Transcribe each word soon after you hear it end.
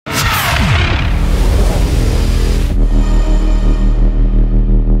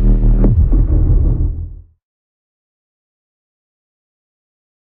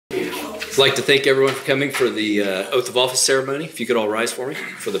like to thank everyone for coming for the oath of office ceremony. If you could all rise for me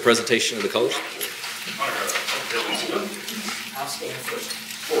for the presentation of the colors. I'll stand first.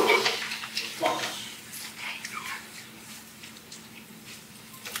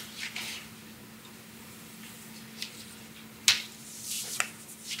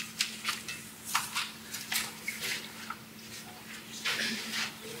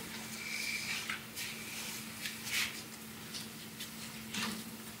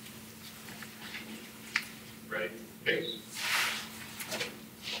 Ready? Face.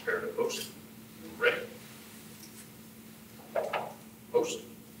 Prepare to post. Ready. Post.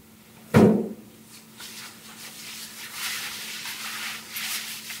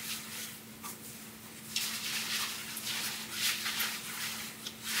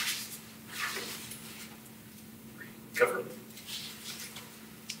 Cover.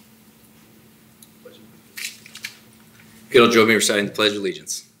 If you'll join me reciting the Pledge of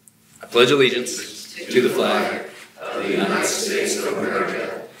Allegiance. I pledge allegiance to the flag of the United States of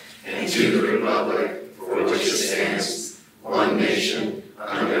America and to the republic for which it stands, one nation,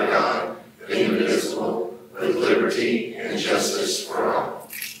 under God, indivisible, with liberty and justice for all.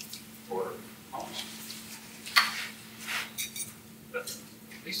 Order.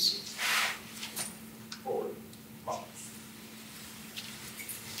 Please. Forward.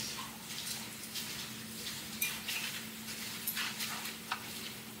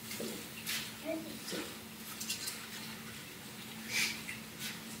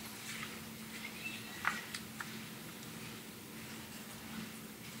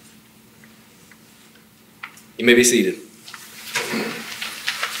 You may be seated.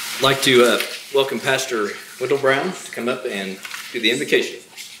 I'd like to welcome Pastor Wendell Brown to come up and do the invocation.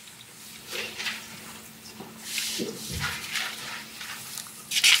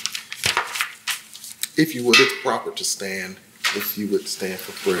 If you would, it's proper to stand. If you would stand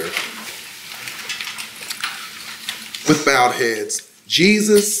for prayer. With bowed heads,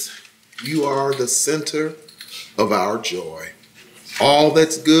 Jesus, you are the center of our joy. All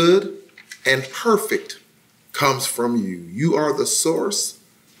that's good and perfect comes from you. You are the source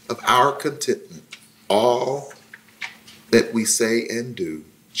of our contentment. All that we say and do,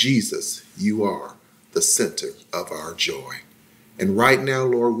 Jesus, you are the center of our joy. And right now,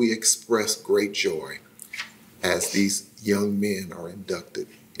 Lord, we express great joy as these young men are inducted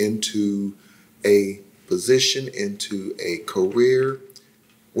into a position, into a career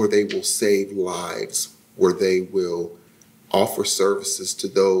where they will save lives, where they will offer services to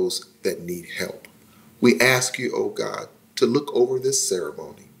those that need help. We ask you, oh God, to look over this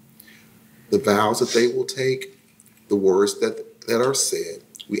ceremony, the vows that they will take, the words that are said.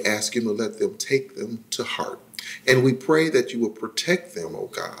 We ask you to let them take them to heart. And we pray that you will protect them, oh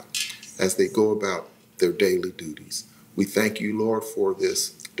God, as they go about their daily duties. We thank you, Lord, for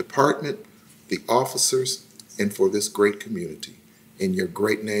this department, the officers, and for this great community. In your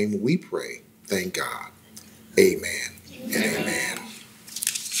great name we pray. Thank God. Amen and amen.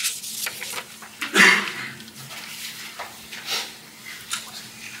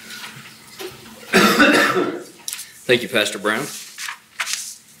 Thank you, Pastor Brown.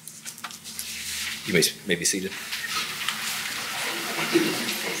 You may be seated.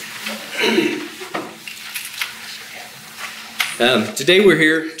 Today we're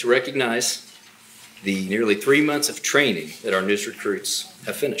here to recognize the nearly 3 months of training that our newest recruits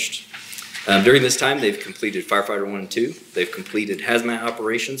have finished. During this time, they've completed Firefighter 1 and 2, they've completed hazmat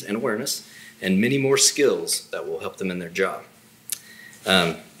operations and awareness, and many more skills that will help them in their job.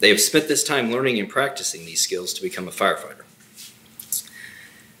 They have spent this time learning and practicing these skills to become a firefighter.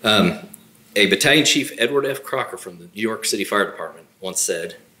 A battalion chief, Edward F. Crocker from the New York City Fire Department, once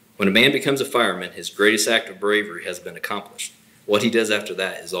said, "When a man becomes a fireman, his greatest act of bravery has been accomplished. What he does after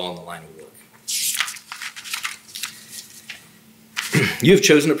that is all in the line of work." You have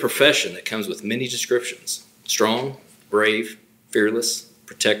chosen a profession that comes with many descriptions: strong, brave, fearless,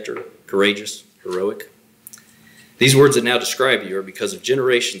 protector, courageous, heroic. These words that now describe you are because of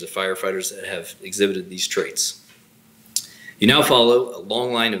generations of firefighters that have exhibited these traits. You now follow a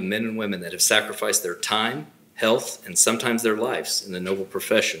long line of men and women that have sacrificed their time, health, and sometimes their lives in the noble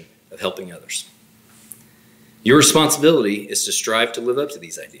profession of helping others. Your responsibility is to strive to live up to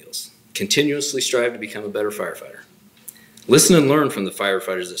these ideals. Continuously strive to become a better firefighter. Listen and learn from the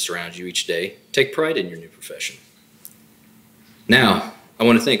firefighters that surround you each day. Take pride in your new profession. Now, I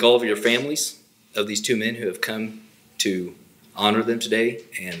want to thank all of your families of these two men who have come to honor them today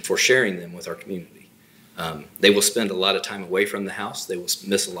and for sharing them with our community. They will spend a lot of time away from the house. They will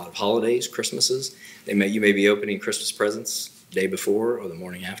miss a lot of holidays, Christmases. You may be opening Christmas presents the day before or the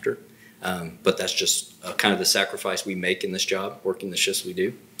morning after. But that's just kind of the sacrifice we make in this job, working the shifts we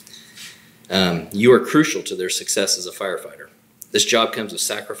do. You are crucial to their success as a firefighter. This job comes with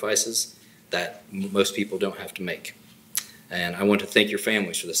sacrifices that most people don't have to make. And I want to thank your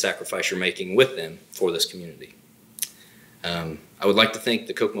families for the sacrifice you're making with them for this community. I would like to thank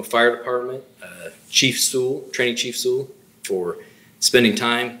the Kokomo Fire Department, Training Chief Sewell, for spending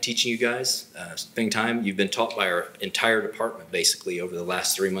time teaching you guys, you've been taught by our entire department basically over the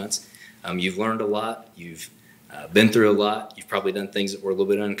last 3 months. You've learned a lot, you've been through a lot, you've probably done things that were a little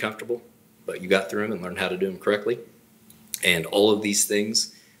bit uncomfortable, but you got through them and learned how to do them correctly. And all of these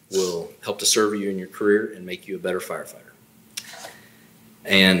things will help to serve you in your career and make you a better firefighter.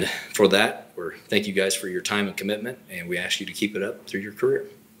 And for that, thank you guys for your time and commitment, and we ask you to keep it up through your career.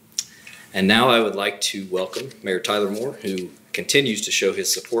 And now I would like to welcome Mayor Tyler Moore, who continues to show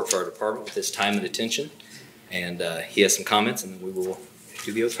his support for our department with his time and attention. And he has some comments, and then we will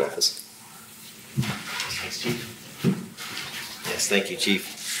do the oath of office. Thanks, Chief. Yes, thank you,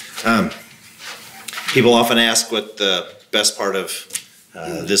 Chief. People often ask what the best part of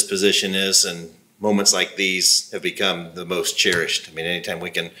this position is, and moments like these have become the most cherished. I mean, anytime we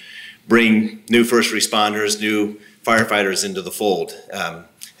can bring new first responders, new firefighters into the fold.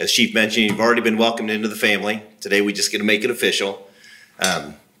 As Chief mentioned, you've already been welcomed into the family. Today we just get to make it official.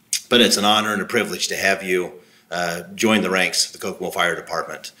 But it's an honor and a privilege to have you join the ranks of the Kokomo Fire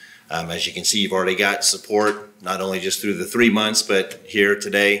Department. As you can see, you've already got support, not only just through the 3 months, but here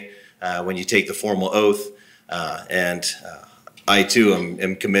today when you take the formal oath. I too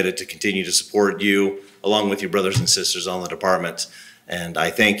am committed to continue to support you along with your brothers and sisters on the department. And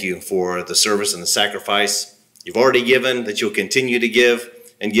I thank you for the service and the sacrifice you've already given, that you'll continue to give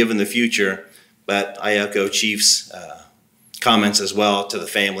and give in the future. But I echo Chief's comments as well to the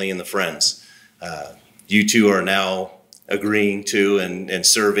family and the friends. You two are now agreeing to and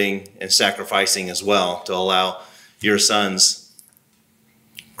serving and sacrificing as well to allow your sons,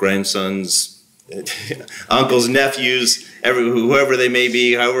 grandsons, uncles, nephews, whoever they may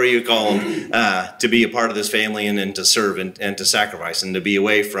be, however you call them, to be a part of this family and to serve and to sacrifice and to be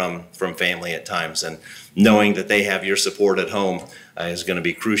away from family at times. And knowing that they have your support at home is going to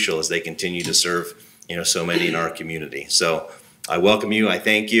be crucial as they continue to serve, so many in our community. So I welcome you, I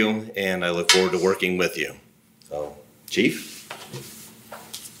thank you, and I look forward to working with you. So, Chief.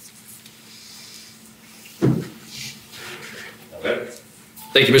 Okay.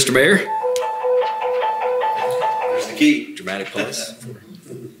 Thank you, Mr. Mayor. The key. Dramatic pause for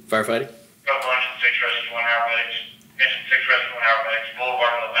firefighting. Mission 6 Rescue 1 Paramedics. Mission 6 Rescue 1 Paramedics.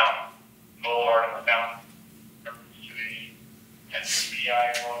 Boulevard in the Fountain. Boulevard in the Fountain. City. SCPI.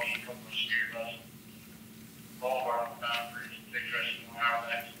 Walking. Kokomo Steer Bus. Boulevard in the Fountain. Mission 6 Rescue 1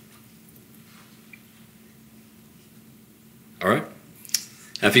 Paramedics. All right.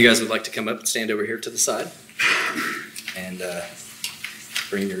 Now, if you guys would like to come up and stand over here to the side and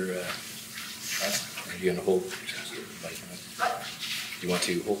bring your. Are you going to hold? You want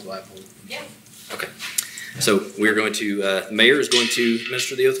to hold the Bible? Yeah. Okay. So we're going to, the mayor is going to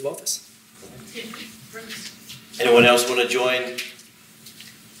administer the oath of office. Anyone else want to join?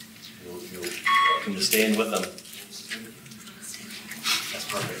 You'll come to stand with them. That's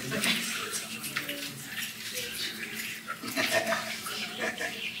perfect.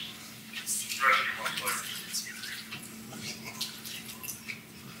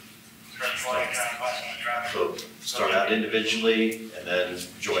 So start out individually and then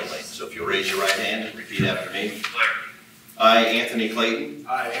jointly. So if you'll raise your right hand and repeat after me. I, Anthony Clayton.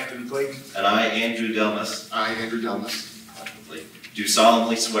 I, Anthony Clayton. And I, Andrew Delmas. I, Andrew Delmas. Do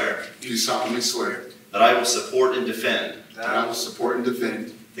solemnly swear. Do solemnly swear. That I will support and defend. That I will support and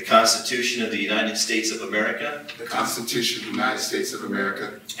defend. The Constitution of the United States of America. The Constitution of the United States of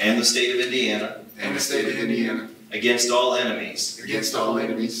America. And the state of Indiana. And the state of Indiana. Against all enemies. Against all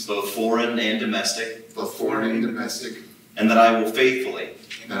enemies. Both foreign and domestic. Both foreign and domestic. And that I will faithfully.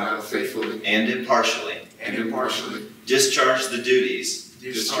 And that I will faithfully. And impartially. And impartially. Discharge the duties.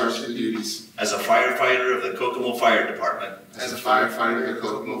 Discharge the duties. As a firefighter of the Kokomo Fire Department. As a firefighter of the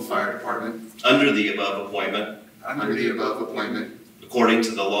Kokomo Fire Department. Under the above appointment. Under the above appointment. According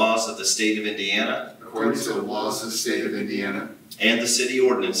to the laws of the state of Indiana. According to the laws of the state of Indiana. And the city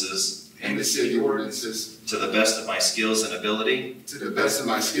ordinances. And the city ordinances. To the best of my skills and ability. To the best of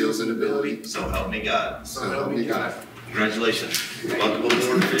my skills and ability. So help me God. So help me God. Congratulations. Welcome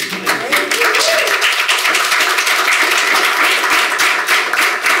aboard.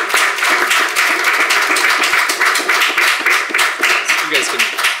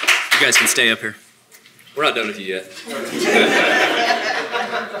 You guys can stay up here. We're not done with you yet.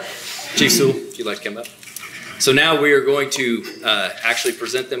 Chief Sewell, if you'd like to come up. So now we are going to actually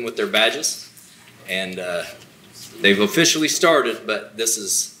present them with their badges. And they've officially started, but this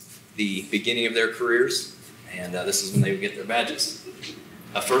is the beginning of their careers, and this is when they would get their badges.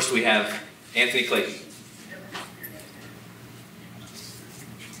 First, we have Anthony Clayton.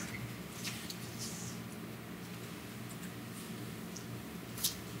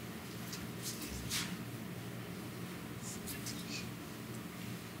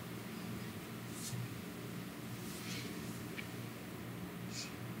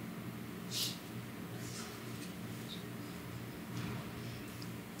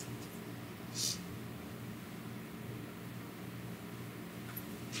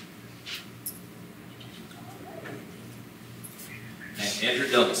 And Andrew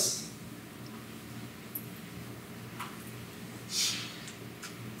Dulles.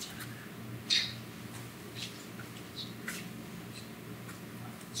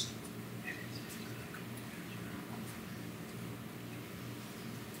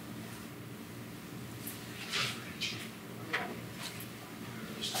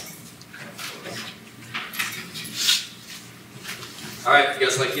 All right, if you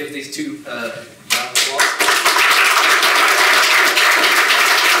guys like to give these two round of applause.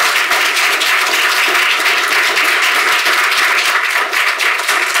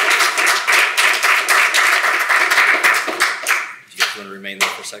 Remain there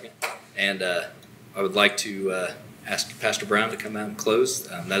for a second. And I would like to ask Pastor Brown to come out and close.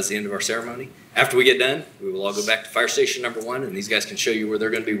 That is the end of our ceremony. After we get done, we will all go back to fire station number 1, and these guys can show you where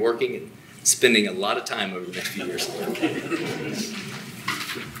they're going to be working and spending a lot of time over the next few years.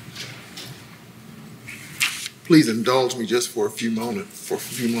 Please indulge me just for a few moments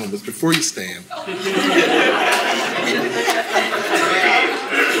before you stand.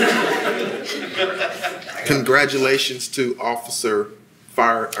 Congratulations to firefighter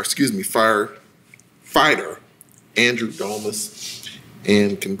Andrew Dulles,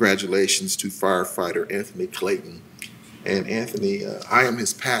 and congratulations to firefighter Anthony Clayton. And Anthony, I am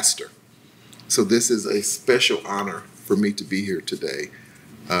his pastor, so this is a special honor for me to be here today.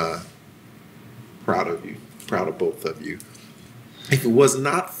 Proud of you, proud of both of you. If it was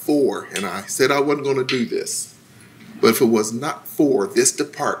not for, and I said I wasn't going to do this, but if it was not for this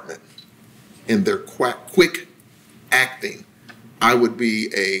department and their quick acting, I would be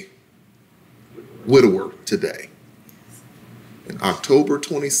a widower today. On October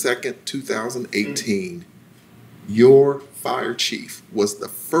 22nd, 2018, your fire chief was the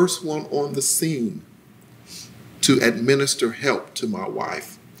first one on the scene to administer help to my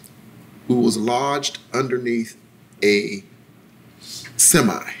wife, who was lodged underneath a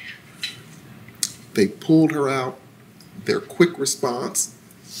semi. They pulled her out, their quick response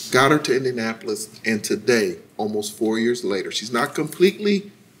got her to Indianapolis, and today, almost 4 years later, she's not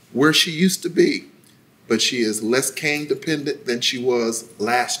completely where she used to be, but she is less cane dependent than she was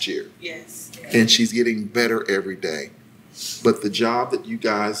last year. Yes. And she's getting better every day. But the job that you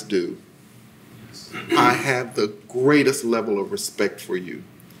guys do, I have the greatest level of respect for you.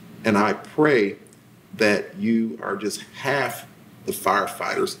 And I pray that you are just half the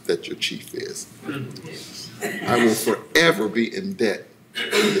firefighters that your chief is. I will forever be in debt to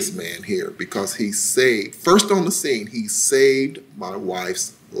this man here, because he saved, first on the scene, he saved my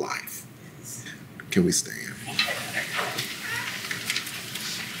wife's life. Can we stand?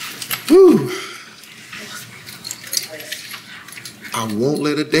 Whew. I won't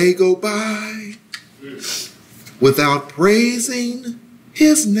let a day go by without praising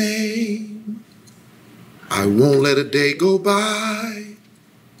his name. I won't let a day go by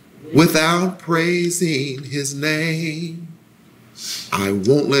without praising his name. I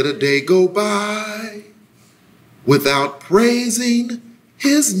won't let a day go by without praising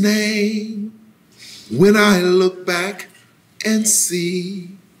his name. When I look back and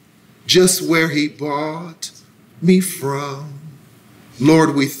see just where he brought me from.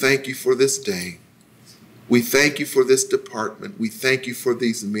 Lord, we thank you for this day. We thank you for this department. We thank you for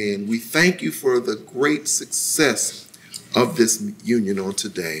these men. We thank you for the great success of this union on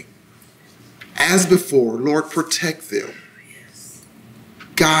today. As before, Lord, protect them.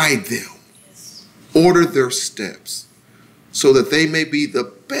 Guide them. Order their steps so that they may be the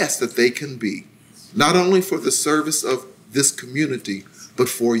best that they can be, not only for the service of this community, but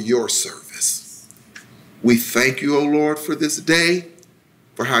for your service. We thank you, O Lord, for this day,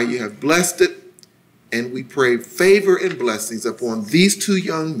 for how you have blessed it, and we pray favor and blessings upon these two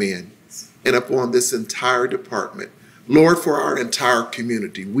young men and upon this entire department. Lord, for our entire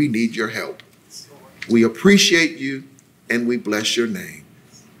community, we need your help. We appreciate you, and we bless your name.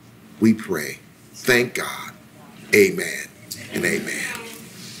 We pray. Thank God. Amen and amen.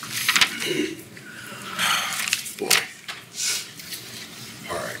 Boy.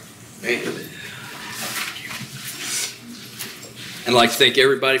 All right. And I'd like to thank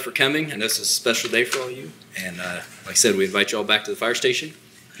everybody for coming. I know it's a special day for all of you. And like I said, we invite you all back to the fire station.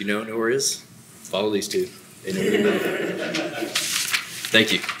 If you don't know where it is, follow these two. They know where to go.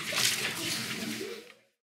 Thank you.